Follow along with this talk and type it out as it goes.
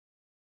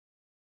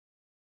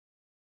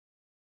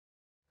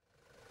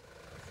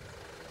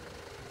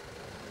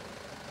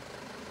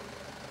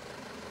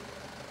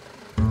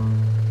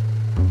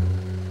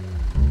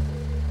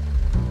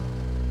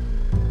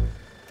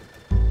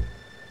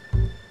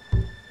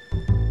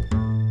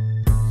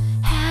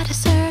a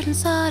certain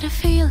sort of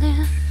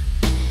feeling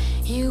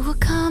you were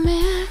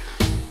coming.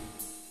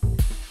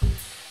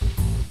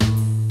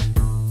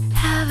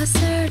 Have a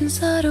certain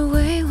sort of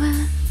way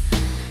when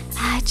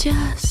I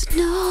just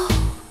know.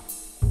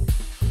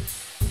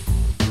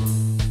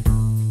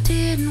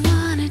 Didn't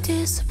wanna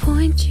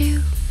disappoint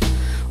you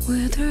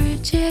with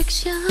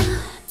rejection.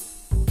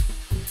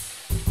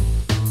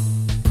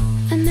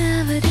 And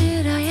never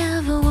did I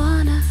ever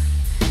wanna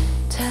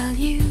tell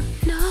you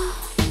no.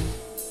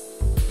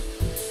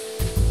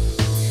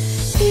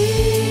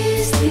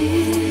 Is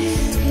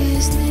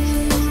this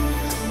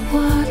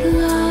what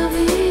love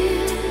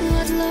is?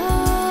 What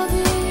love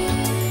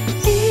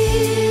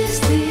is? Is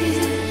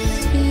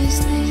this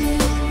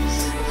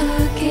a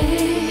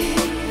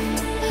game?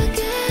 A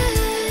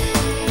game?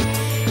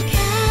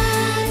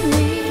 Can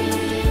we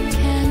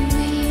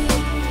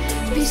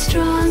be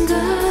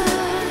stronger?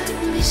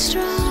 Be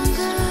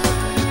stronger?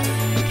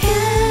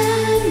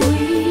 Can we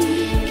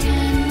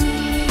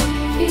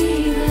be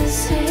the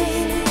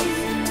same?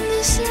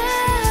 The same?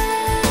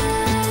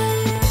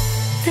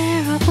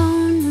 There are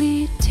only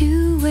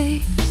two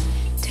ways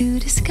to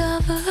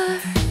discover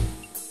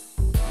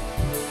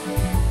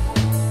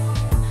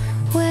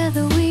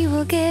whether we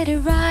will get it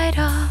right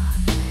or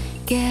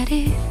get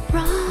it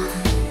wrong.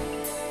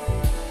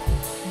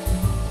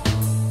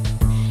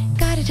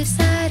 Gotta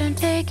decide on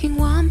taking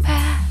one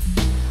path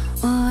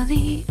or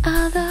the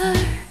other.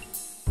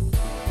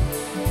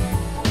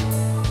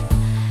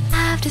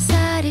 I've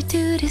decided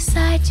to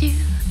decide you,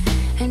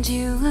 and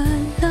you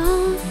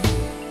alone.